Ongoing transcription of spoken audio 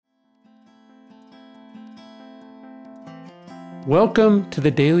Welcome to the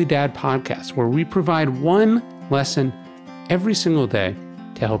Daily Dad Podcast, where we provide one lesson every single day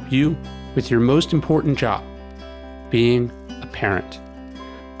to help you with your most important job, being a parent.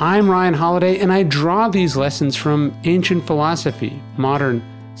 I'm Ryan Holiday, and I draw these lessons from ancient philosophy, modern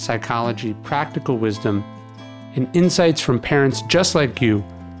psychology, practical wisdom, and insights from parents just like you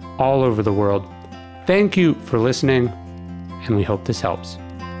all over the world. Thank you for listening, and we hope this helps.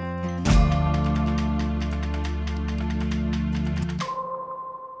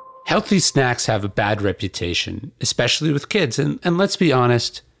 Healthy snacks have a bad reputation, especially with kids, and let's be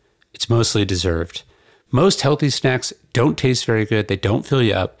honest, it's mostly deserved. Most healthy snacks don't taste very good, they don't fill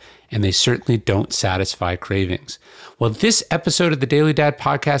you up, and they certainly don't satisfy cravings. Well, this episode of the Daily Dad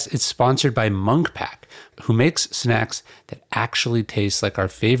Podcast is sponsored by Munk Pack, who makes snacks that actually taste like our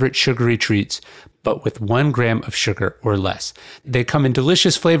favorite sugary treats, but with 1 gram of sugar or less. They come in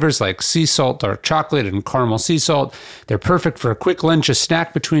delicious flavors like sea salt, dark chocolate, and caramel sea salt. They're perfect for a quick lunch, a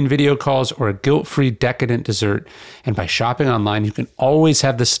snack between video calls, or a guilt-free decadent dessert. And by shopping online, you can always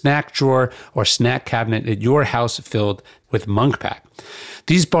have the snack drawer or snack cabinet at your house filled with Munk Pack.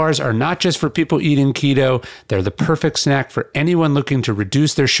 These bars are not just for people eating keto. They're the perfect snack for anyone looking to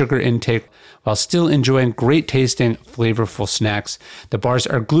reduce their sugar intake while still enjoying great tasting, flavorful snacks. The bars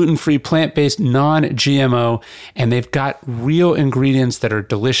are gluten-free, plant-based, non-GMO, and they've got real ingredients that are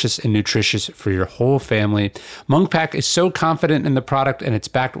delicious and nutritious for your whole family. Munk Pack is so confident in the product, and it's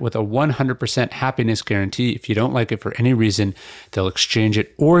backed with a 100% happiness guarantee. If you don't like it for any reason, they'll exchange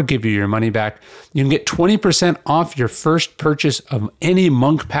it or give you your money back. You can get 20% off your first purchase of any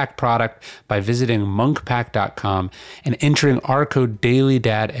Munk Pack product by visiting munkpack.com and entering our code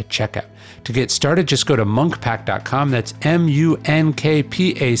DAILYDAD at checkout. To get started, just go to munkpack.com. That's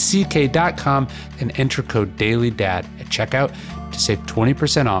munkpack.com and enter code DAILYDAD at checkout to save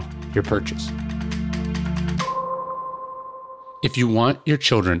 20% off your purchase. If you want your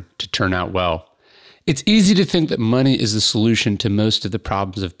children to turn out well, it's easy to think that money is the solution to most of the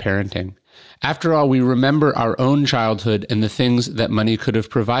problems of parenting. After all, we remember our own childhood and the things that money could have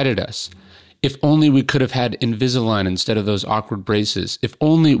provided us. If only we could have had Invisalign instead of those awkward braces. If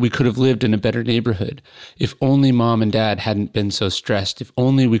only we could have lived in a better neighborhood. If only mom and dad hadn't been so stressed. If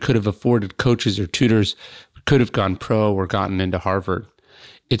only we could have afforded coaches or tutors. We could have gone pro or gotten into Harvard.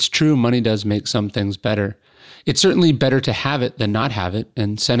 It's true, money does make some things better. It's certainly better to have it than not have it,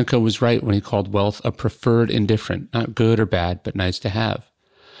 and Seneca was right when he called wealth a preferred indifferent, not good or bad, but nice to have.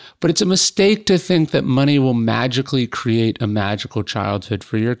 But it's a mistake to think that money will magically create a magical childhood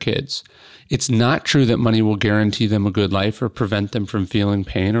for your kids. It's not true that money will guarantee them a good life or prevent them from feeling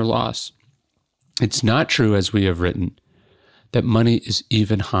pain or loss. It's not true, as we have written, that money is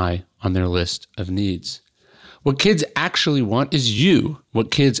even high on their list of needs. What kids actually want is you.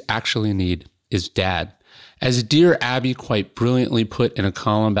 What kids actually need is dad. As Dear Abby quite brilliantly put in a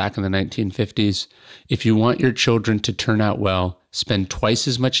column back in the 1950s, if you want your children to turn out well, spend twice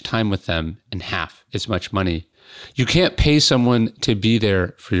as much time with them and half as much money. You can't pay someone to be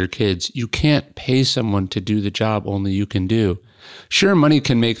there for your kids. You can't pay someone to do the job only you can do. Sure, money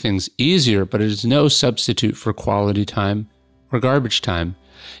can make things easier, but it is no substitute for quality time or garbage time.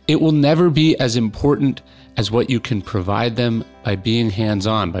 It will never be as important as what you can provide them by being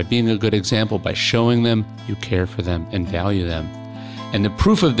hands-on, by being a good example, by showing them you care for them and value them. And the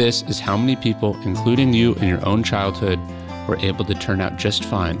proof of this is how many people, including you in your own childhood, were able to turn out just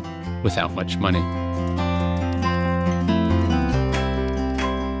fine without much money.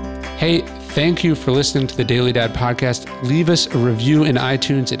 Hey, thank you for listening to the Daily Dad Podcast. Leave us a review in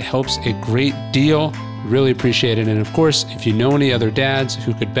iTunes. It helps a great deal. Really appreciate it. And of course, if you know any other dads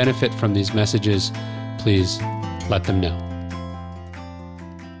who could benefit from these messages, please let them know.